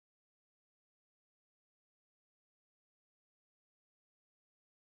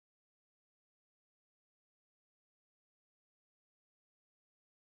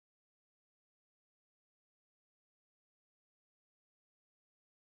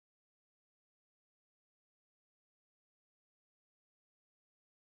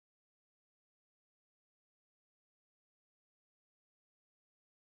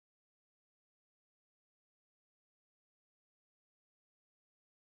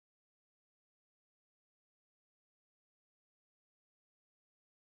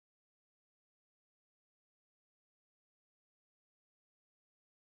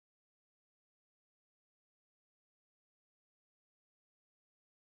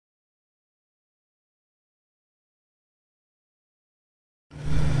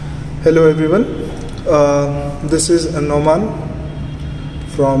Hello everyone, this is Ammonum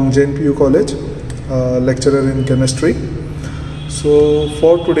from JNPU College, lecturer in chemistry. So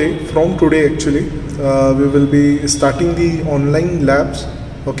from today actually, we will be starting the online labs.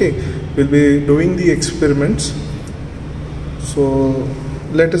 Okay, we'll be doing the experiments. So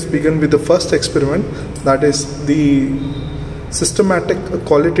let us begin with the first experiment, that is the systematic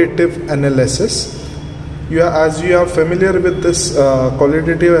qualitative analysis. As you are familiar with this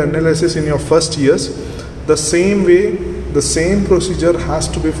qualitative analysis in your first years, the same way, the same procedure has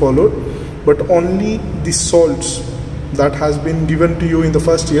to be followed, but only the salts that has been given to you in the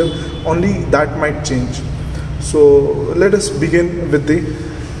first year, only that might change. So let us begin with the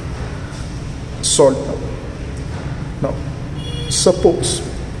salt now. Suppose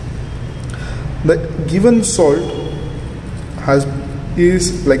the given salt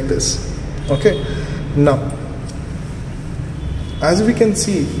is like this. Okay. Now, as we can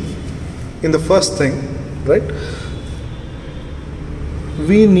see in the first thing, right,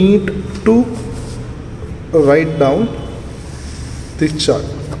 we need to write down the chart,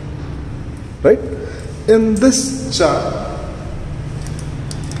 right? In this chart,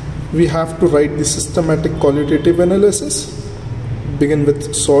 we have to write the systematic qualitative analysis. Begin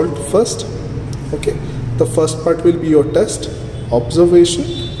with salt first. Okay, the first part will be your test, observation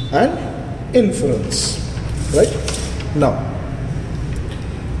and inference. Right now,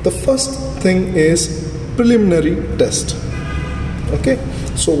 the first thing is preliminary test. Okay,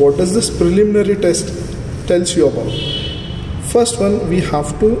 so what does this preliminary test tells you about? First one, we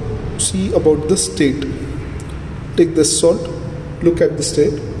have to see about the state. Take this salt, look at the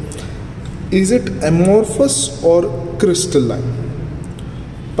state. Is it amorphous or crystalline?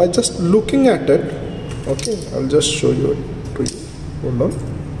 By just looking at it, okay, I'll just show you it to you. Hold on.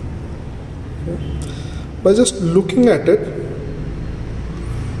 By just looking at it,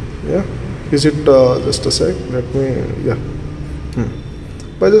 is it just a sec, let me,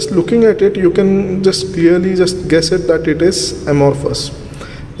 by just looking at it, you can just clearly just guess it that it is amorphous.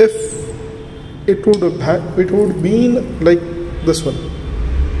 If it would be like this one,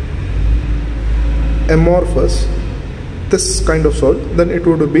 amorphous, this kind of salt, then it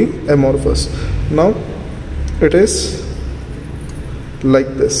would be amorphous. Now it is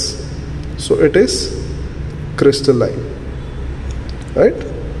like this, so it is crystalline, right?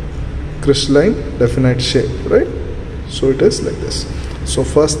 Crystalline, definite shape, right? So it is like this. So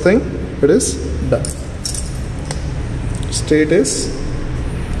first thing, it is done. State is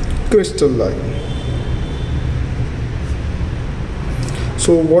crystalline.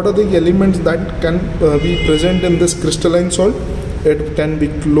 So what are the elements that can be present in this crystalline salt? It can be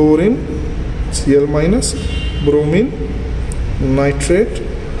chlorine, Cl-, bromine, nitrate,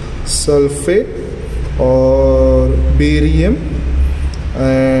 sulfate, or barium,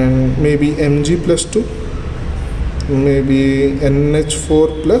 and maybe Mg+2, maybe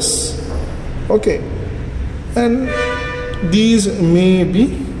NH4+. Okay, and these may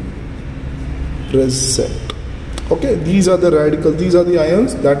be present. Okay, these are the radicals, these are the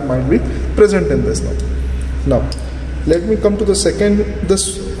ions that might be present in this now. Let me come to the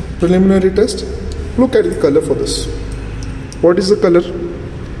this preliminary test. Look at the color for this. What is the color?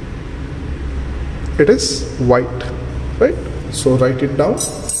 It is white, right? So write it down.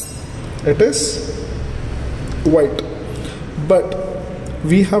 It is white. But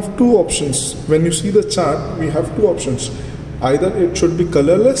we have two options. When you see the chart, we have two options. Either it should be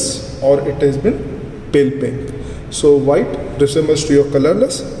colorless or it has been pale pink. So white resembles to your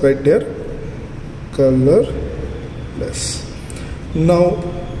colorless, right there. Colorless. Now,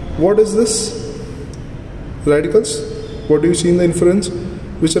 what is this? Radicals. What do you see in the inference?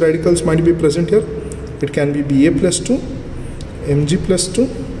 Which radicals might be present here? It can be Ba+2, Mg+2,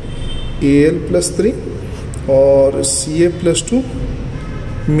 Al+3, or Ca+2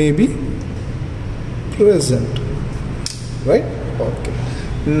 may be present, right? Okay.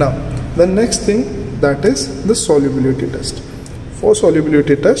 Now the next thing, that is the solubility test. For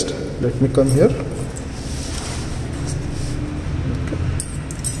solubility test, let me come here.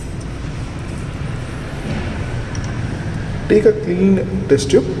 Take a clean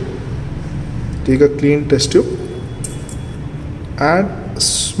test tube. Add a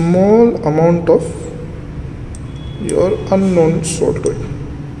small amount of your unknown salt to it.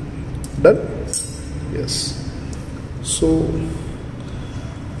 Done? Yes. So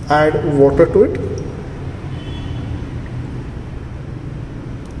add water to it.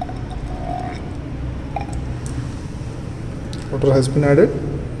 Water has been added.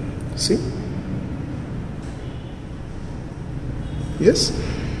 See? Yes?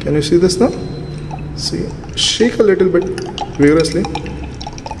 Can you see this now? See, shake a little bit vigorously.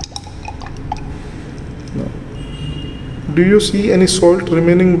 Do you see any salt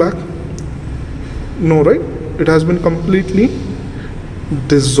remaining back? No, right? It has been completely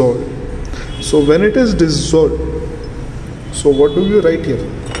dissolved. So when it is dissolved, so what do you write here?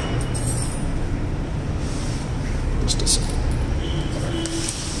 Just a second.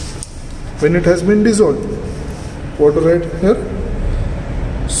 When it has been dissolved, what do you write here?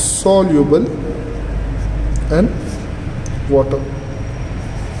 Soluble in water.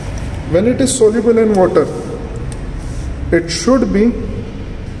 When it is soluble in water, it should be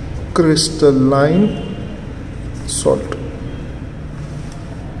crystalline salt.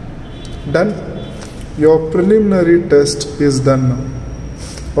 Done. Your preliminary test is done now.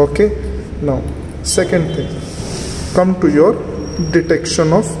 Okay. Now, second thing, come to your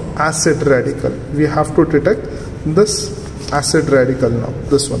detection of acid radical. We have to detect this acid radical now.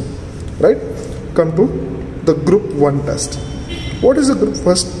 This one, right? Come to the group 1 test. What is the group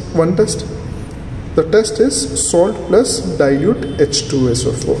 1 test? The test is salt plus dilute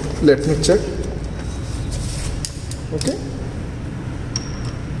H2SO4. Let me check. Okay.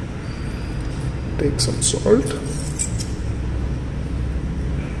 Take some salt.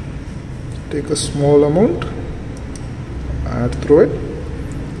 Take a small amount. Add through it.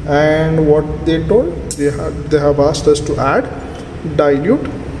 And what they told? They have asked us to add dilute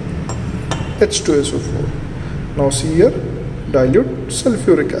H2SO4. Now see here, dilute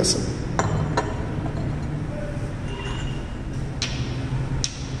sulfuric acid.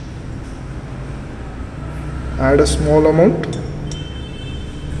 Add a small amount.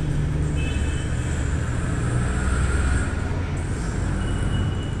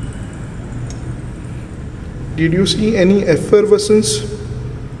 Did you see any effervescence?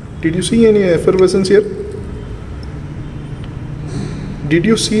 Did you see any effervescence here? Did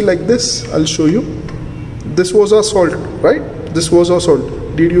you see like this? I'll show you. This was our salt, right? This was our salt.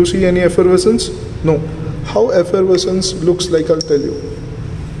 Did you see any effervescence? No. How effervescence looks like, I'll tell you.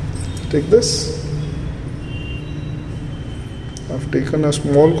 Take this. I've taken a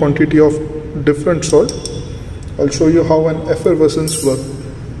small quantity of different salt. I'll show you how an effervescence works.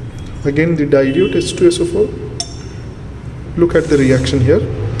 Again, the dilute H2SO4. Look at the reaction here.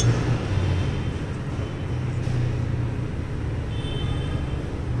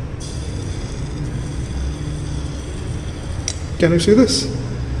 Can you see this?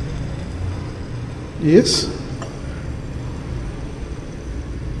 Yes.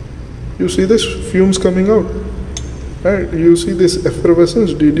 You see this fumes coming out, right? You see this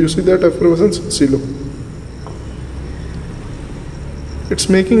effervescence. Did you see that effervescence? See, look. It's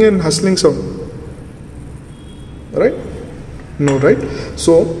making an hustling sound, right? No, right?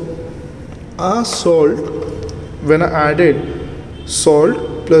 So our salt, when I added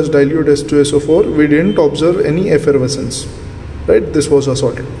salt plus dilute H2SO4, we didn't observe any effervescence, right? This was a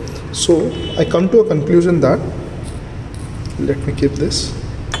salt. So I come to a conclusion that, let me keep this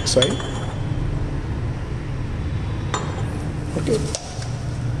aside. Okay,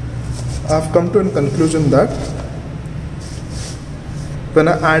 I have come to a conclusion that when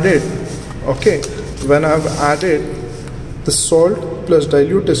I added, okay, when I have added the salt plus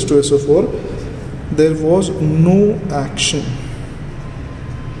dilute H2SO4, there was no action.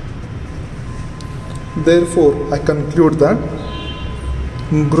 Therefore, I conclude that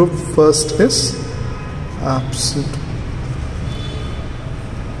group first is absent.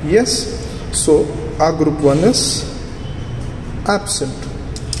 Yes, so our group 1 is absent.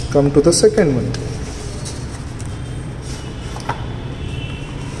 Come to the second one.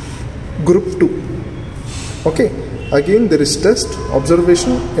 Group 2. Okay. Again, there is test,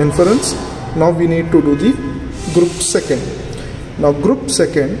 observation, inference. Now we need to do the group 2nd. Now group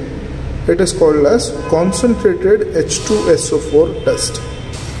 2nd, it is called as concentrated H2SO4 test.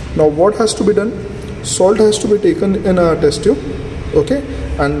 Now what has to be done? Salt has to be taken in a test tube, okay,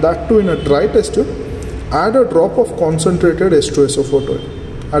 and that too in a dry test tube. Add a drop of concentrated H2SO4 to it.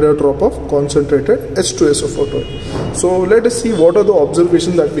 Add a drop of concentrated H2SO4 to it. So let us see what are the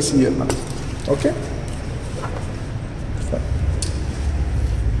observations that we see here now. Okay.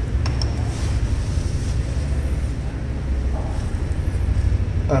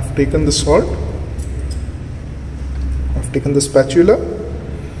 I've taken the salt, I've taken the spatula.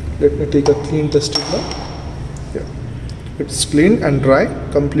 Let me take a clean test tube now. Yeah, it's clean and dry,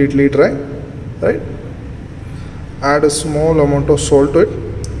 completely dry, right? Add a small amount of salt to it.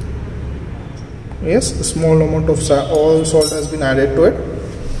 Yes, a small amount of all salt has been added to it.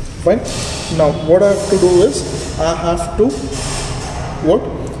 Fine. Now what I have to do is I have to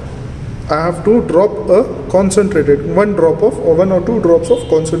drop a concentrated, one or two drops of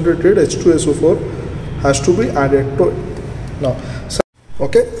concentrated H2SO4 has to be added to it. Now,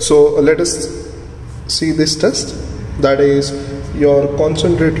 okay, so let us see this test. that is your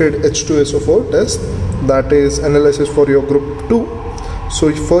concentrated H2SO4 test, that is analysis for your group 2.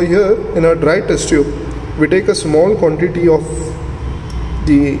 So for here in a dry test tube, we take a small quantity of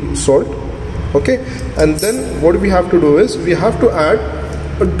the salt, okay, and then what we have to do is we have to add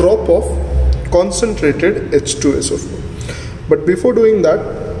a drop of concentrated H2SO4. But before doing that,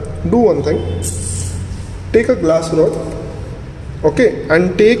 do one thing. Take a glass rod, okay,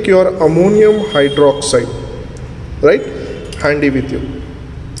 and take your ammonium hydroxide, right, handy with you.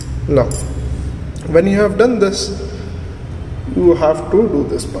 Now when you have done this, you have to do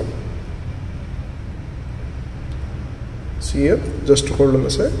this part. See here, just hold on the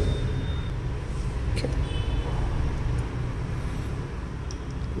side. Okay.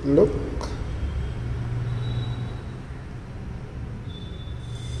 Look.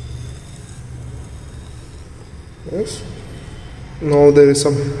 Yes. Now there is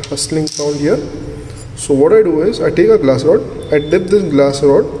some hustling sound here. So what I do is I take a glass rod, I dip this glass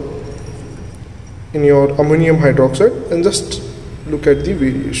rod in your ammonium hydroxide and just look at the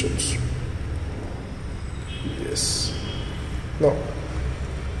variations. Yes. Now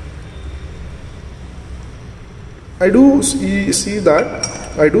I do see that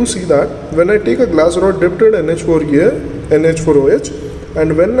when I take a glass rod dipped in NH4OH,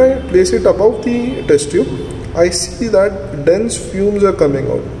 and when I place it above the test tube, I see that dense fumes are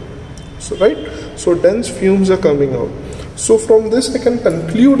coming out. So right, so dense fumes are coming out. So from this I can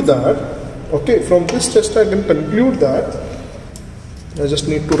conclude that, okay, from this test I can conclude that, I just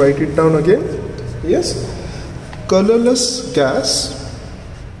need to write it down again. Yes, colorless gas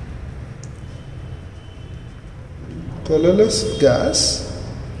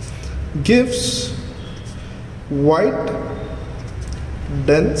gives white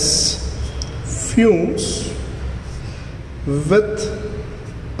dense fumes with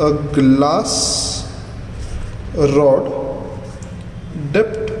a glass rod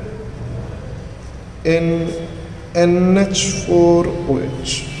dipped in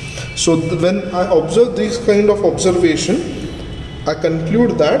NH4OH. So when I observe this kind of observation, I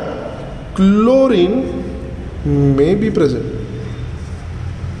conclude that chlorine may be present.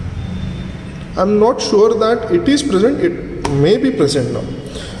 I'm not sure that it is present, it may be present now.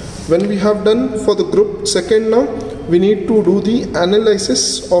 When we have done for the group second, now we need to do the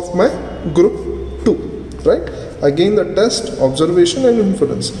analysis of my group 2, right? Again the test, observation and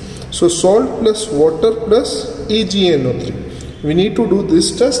inference. So salt plus water plus AgNO3. We need to do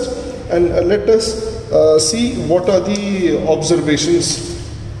this test, and let us see what are the observations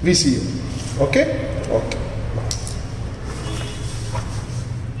we see. Okay? Okay.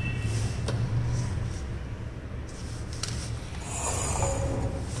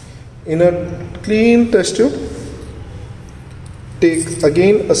 In a clean test tube, take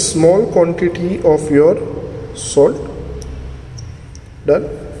again a small quantity of your salt. Done.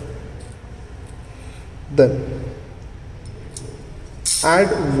 Then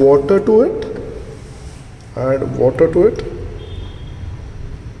add water to it.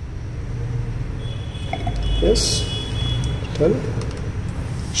 Yes. Then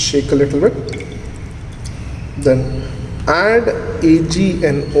shake a little bit. Then add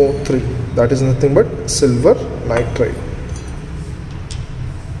AgNO3, that is nothing but silver nitride.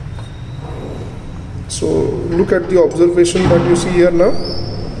 So look at the observation that you see here now.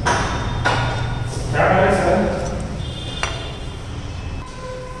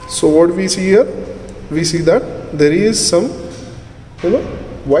 So what we see here, we see that there is some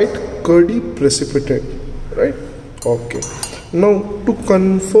white curdy precipitate, right? Okay. Now to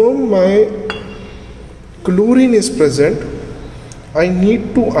confirm my chlorine is present, I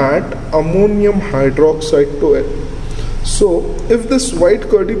need to add ammonium hydroxide to it. So if this white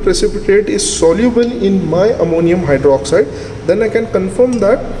curdy precipitate is soluble in my ammonium hydroxide, then I can confirm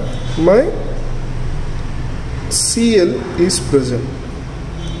that my Cl is present.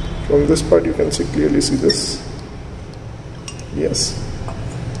 From this part you can clearly see this. Yes,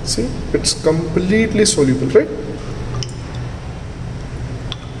 see, it's completely soluble, right?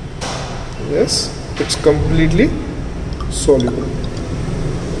 Yes, it's completely soluble,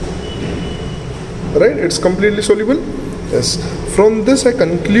 right? It's completely soluble. Yes. From this I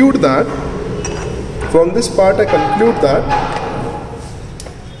conclude that, from this part I conclude that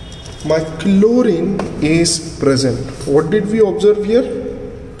my chlorine is present. What did we observe here?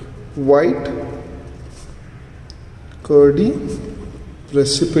 White curdy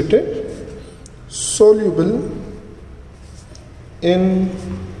precipitate soluble in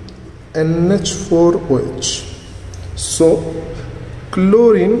NH4OH. So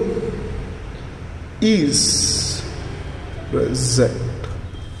chlorine is present.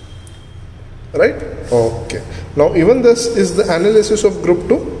 right? Okay, now even this is the analysis of group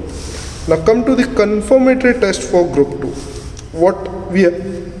 2. Now come to the confirmatory test for group 2. What we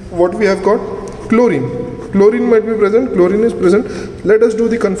have got? Chlorine might be present, chlorine is present. Let us do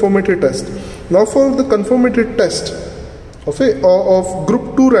the confirmatory test. Now for the confirmatory test of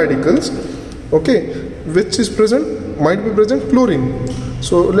group 2 radicals, okay, which is present, might be present, chlorine.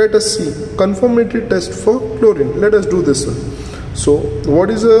 So let us see confirmatory test for chlorine. Let us do this one. So what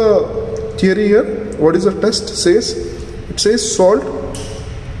is the theory here? What is the test says? It says salt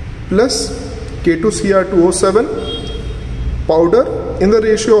plus K2Cr2O7 powder in the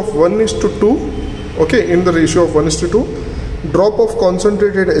ratio of 1:2, okay, in the ratio of 1:2, drop of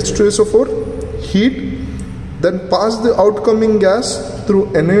concentrated H2SO4, heat, then pass the outcoming gas through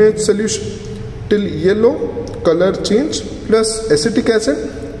NaOH solution till yellow color change, plus acetic acid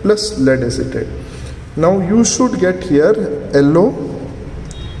plus lead acetate. Now you should get here yellow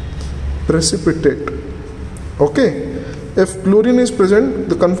precipitate. Okay, if chlorine is present,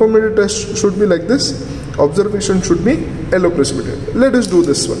 the confirmatory test should be like this. Observation should be yellow precipitate. Let us do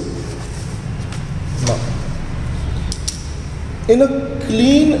this one. Now, in a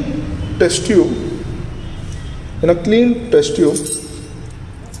clean test tube,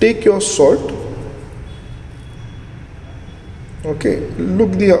 take your salt. Okay,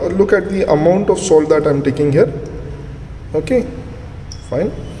 look at the amount of salt that I'm taking here. Okay,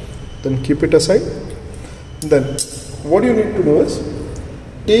 fine. Then keep it aside. Then what you need to do is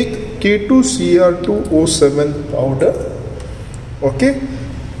take K2Cr2O7 powder. Okay,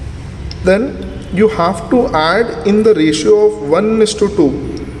 then you have to add in the ratio of 1:2.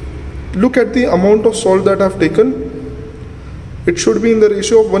 Look at the amount of salt that I've taken. It should be in the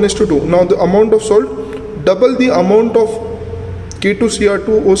ratio of 1:2. Now the amount of salt, double the amount of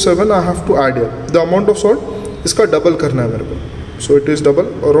K2Cr2O7 I have to add here. The amount of salt, iska double karna hai mere ko. So it is double,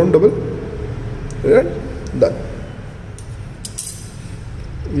 around double. Right? Done.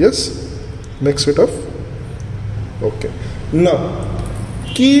 Yes. Mix it up. Okay. Now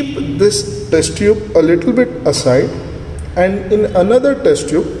keep this test tube a little bit aside, and in another test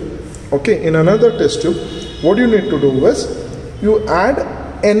tube, okay, in another test tube, what you need to do is you add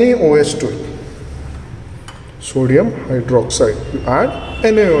NaOH to it. Sodium hydroxide. You add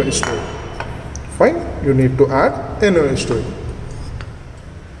NaOH to it. Fine. You need to add NaOH to it.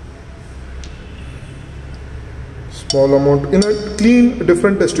 Small amount in a clean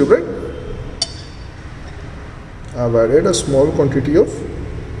different test tube, right? I've added a small quantity of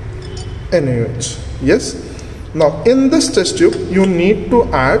NaOH. Yes. Now in this test tube you need to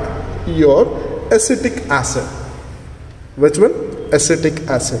add your acetic acid. Which one? Acetic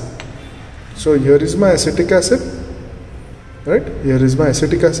acid. So here is my acetic acid, right? Here is my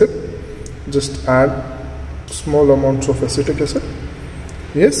acetic acid. Just add small amounts of acetic acid.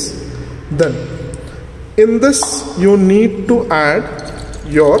 Yes. Then in this you need to add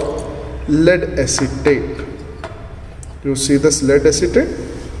your lead acetate. You see this lead acetate,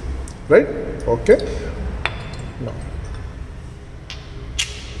 right? Okay. Now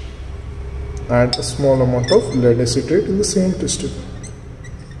add a small amount of lead acetate in the same test tube.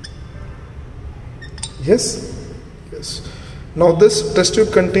 Yes. Yes. Now this test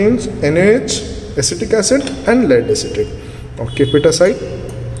tube contains NaOH, acetic acid and lead acetate. Now keep it aside.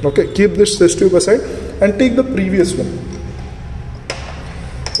 Okay, keep this test tube aside and take the previous one.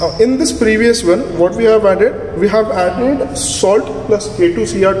 Now in this previous one, what we have added? We have added salt plus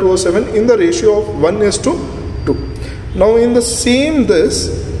K2Cr2O7 in the ratio of 1:2. Now in the same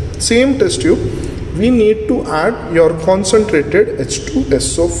test tube, we need to add your concentrated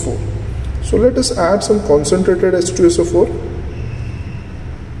H2SO4. So let us add some concentrated H2SO4.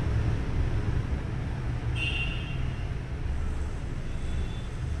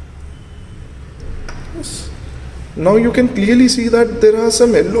 Yes. Now you can clearly see that there are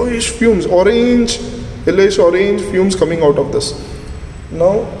some yellowish fumes, yellowish orange fumes coming out of this.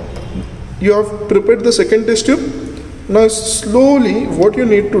 Now you have prepared the second test tube. Now slowly what you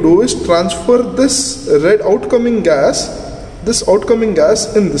need to do is transfer this red outcoming gas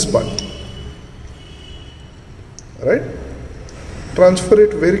in this part. Right? Transfer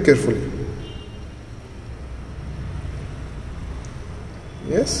it very carefully.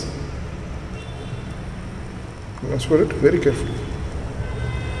 Yes. Transfer it very carefully.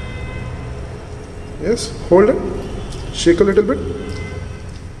 Yes. Hold it. Shake a little bit.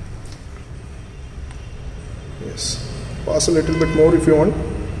 Yes. Pass a little bit more if you want.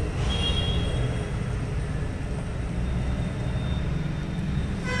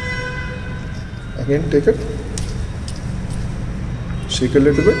 Again, take it. Shake a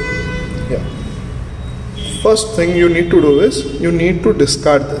little bit. Yeah. First thing you need to do is you need to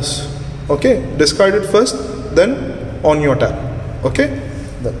discard this. Okay, discard it first, then on your tab. Okay,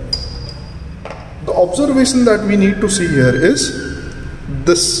 then the observation that we need to see here is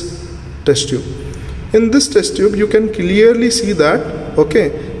this test tube. In this test tube you can clearly see that,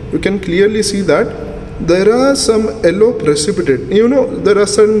 okay, you can clearly see that there are some yellow precipitate. You know, there are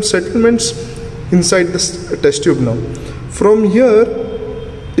some settlements inside this test tube now. From here,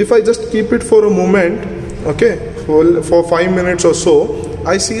 if I just keep it for a moment, okay, for 5 minutes or so,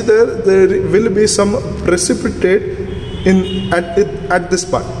 I see there will be some precipitate at this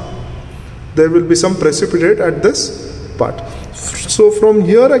part. There will be some precipitate at this part. So from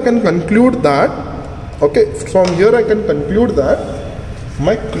here I can conclude that, okay, from here I can conclude that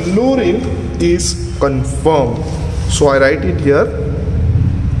my chlorine is confirmed. So I write it here,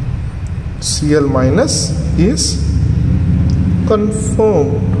 Cl minus is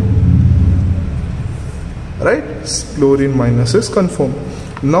confirmed, right? Chlorine minus is confirmed.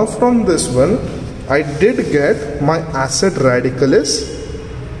 Now from this one I did get my acid radical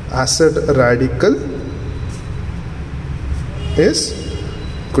is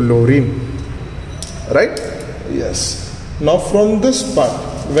chlorine, right? Yes. Now from this part,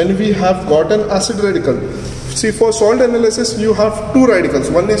 when we have got an acid radical, see, for salt analysis you have two radicals.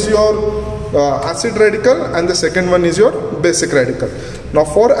 One is your acid radical and the second one is your basic radical. Now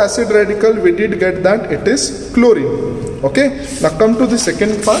for acid radical we did get that it is chlorine. Okay, now come to the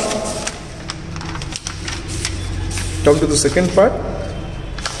second part.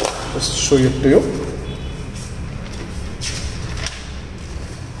 Just show it to you.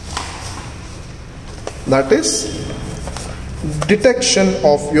 That is detection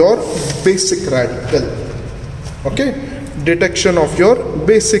of your basic radical. Okay, detection of your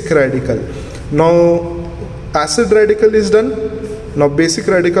basic radical. Now acid radical is done. Now basic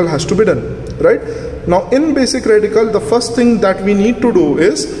radical has to be done, right? Now in basic radical, the first thing that we need to do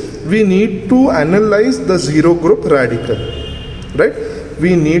is we need to analyze the zero group radical, right?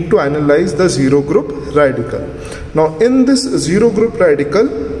 We need to analyze the zero group radical. Now in this zero group radical,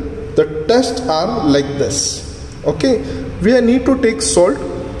 the tests are like this. Okay, we need to take salt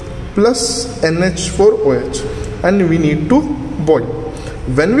plus NH4OH and we need to boil.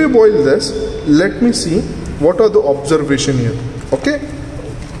 When we boil this, let me see what are the observation here. Okay,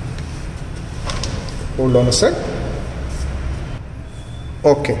 hold on a sec.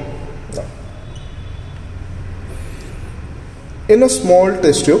 Okay, now in a small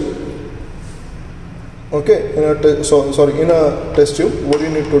test tube, okay, in a test tube, what you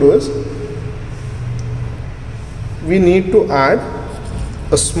need to do is we need to add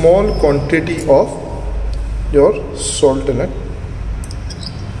a small quantity of your salt in it.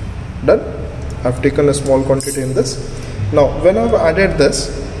 Done. I've taken a small quantity in this. Now when I've added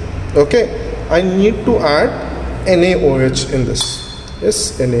this, okay, I need to add NaOH in this.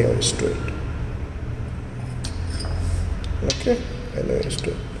 Yes, NaOH to it. Okay, NaOH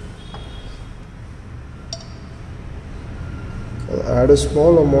to it. I'll add a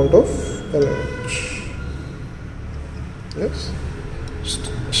small amount of NaOH. Yes,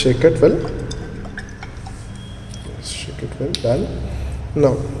 just shake it well. Yes, shake it well. Done.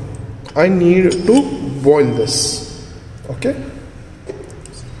 Now I need to boil this. Okay.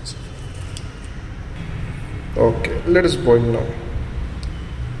 Okay, let us boil now.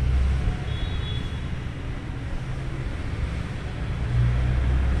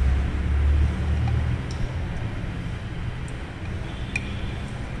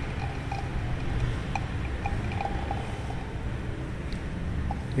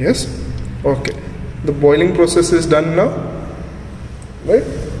 Yes. Okay, the boiling process is done now, right?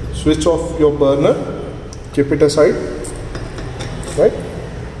 Switch off your burner, keep it aside, right?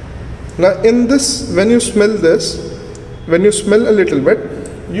 Now in this, when you smell this, when you smell a little bit,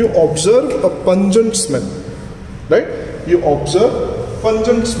 you observe a pungent smell, right? You observe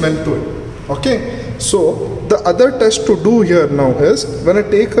pungent smell to it. Okay, so the other test to do here now is, when I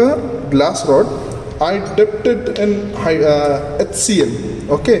take a glass rod, I dipped it in HCl.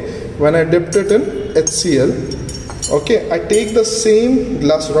 Okay, when I dipped it in HCl, okay, I take the same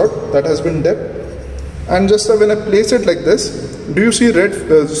glass rod that has been dipped, and just when I place it like this, do you see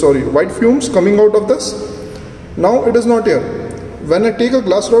white fumes coming out of this? Now it is not here. When I take a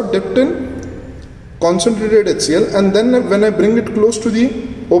glass rod dipped in concentrated HCl, and then when I bring it close to the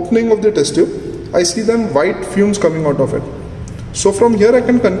opening of the test tube, I see them white fumes coming out of it. So from here I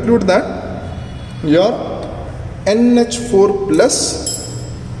can conclude that your NH4 plus,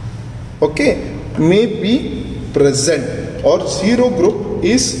 okay, may be present, or zero group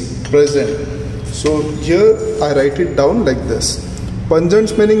is present. So here I write it down like this. Pungent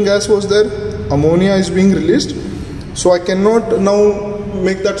smelling gas was there, ammonia is being released, so I cannot now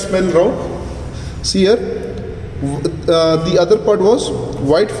make that smell round. See here, the other part was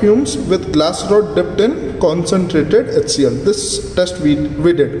white fumes with glass rod dipped in concentrated HCl. This test we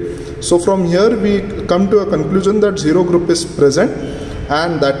did. So from here we come to a conclusion that 0 group is present,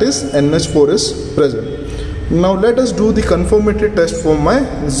 and that is NH4 is present. Now let us do the conformity test for my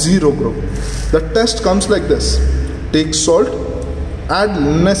 0 group. The test comes like this. Take salt, add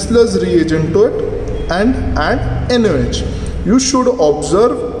Nessler's reagent to it, and add NaOH. You should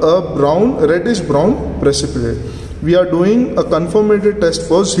observe a reddish brown precipitate. We are doing a conformity test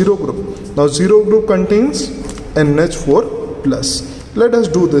for 0 group. Now 0 group contains NH4 plus. Let us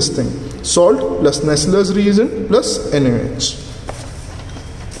do this thing. Salt plus Nessler's reagent plus NaOH.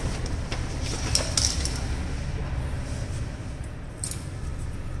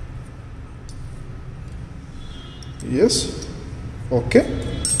 Yes, okay.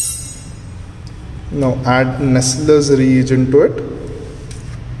 Now add Nessler's reagent to it.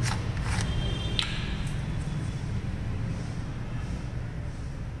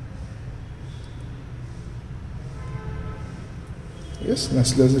 Yes,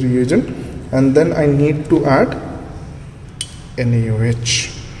 Nessler's reagent, and then I need to add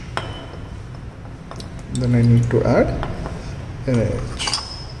NaOH. Then I need to add NaOH.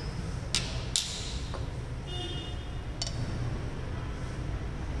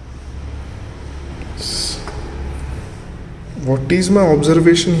 What is my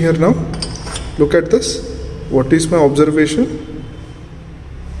observation here now? Look at this. What is my observation?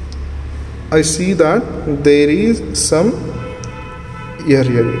 I see that there is some here.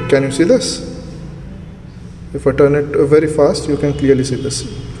 Can you see this? If I turn it very fast, you can clearly see this.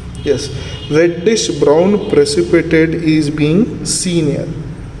 Yes, reddish brown precipitate is being seen here.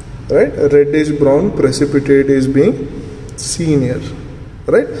 Right? Reddish brown precipitate is being seen here.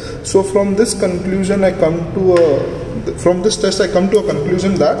 Right? So from this conclusion I come to from this test I come to a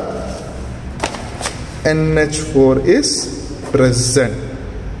conclusion that NH4 is present.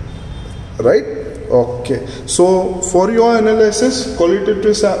 Right? Okay. So for your analysis,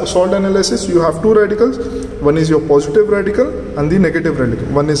 qualitative salt analysis, you have two radicals. One is your positive radical and the negative radical.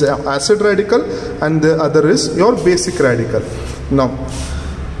 One is acid radical and the other is your basic radical. Now,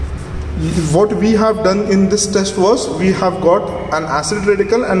 what we have done in this test was we have got an acid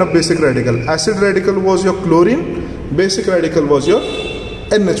radical and a basic radical. Acid radical was your chlorine, basic radical was your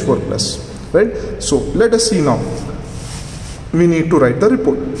NH4 plus. Right? So let us see now. We need to write the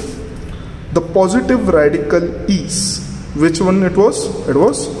report. The positive radical is, which one it was? It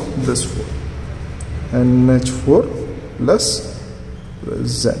was this 4. NH4 plus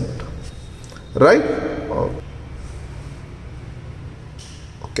present. Right?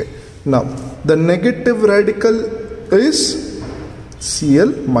 Okay. Now, the negative radical is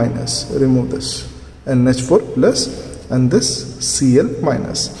Cl minus. Remove this. NH4 plus and this Cl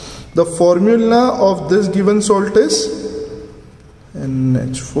minus. The formula of this given salt is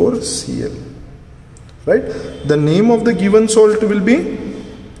NH4Cl. Right? The name of the given salt will be,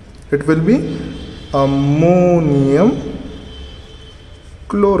 it will be ammonium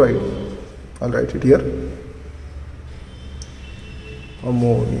chloride. I'll write it here.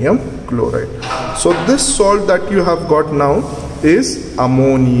 Ammonium chloride. So this salt that you have got now is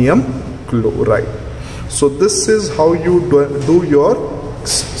ammonium chloride. So this is how you do your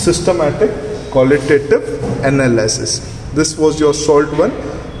systematic qualitative analysis. This was your salt one.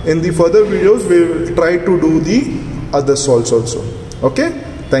 In the further videos we will try to do the other salts also. Okay,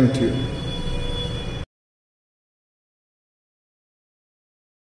 thank you.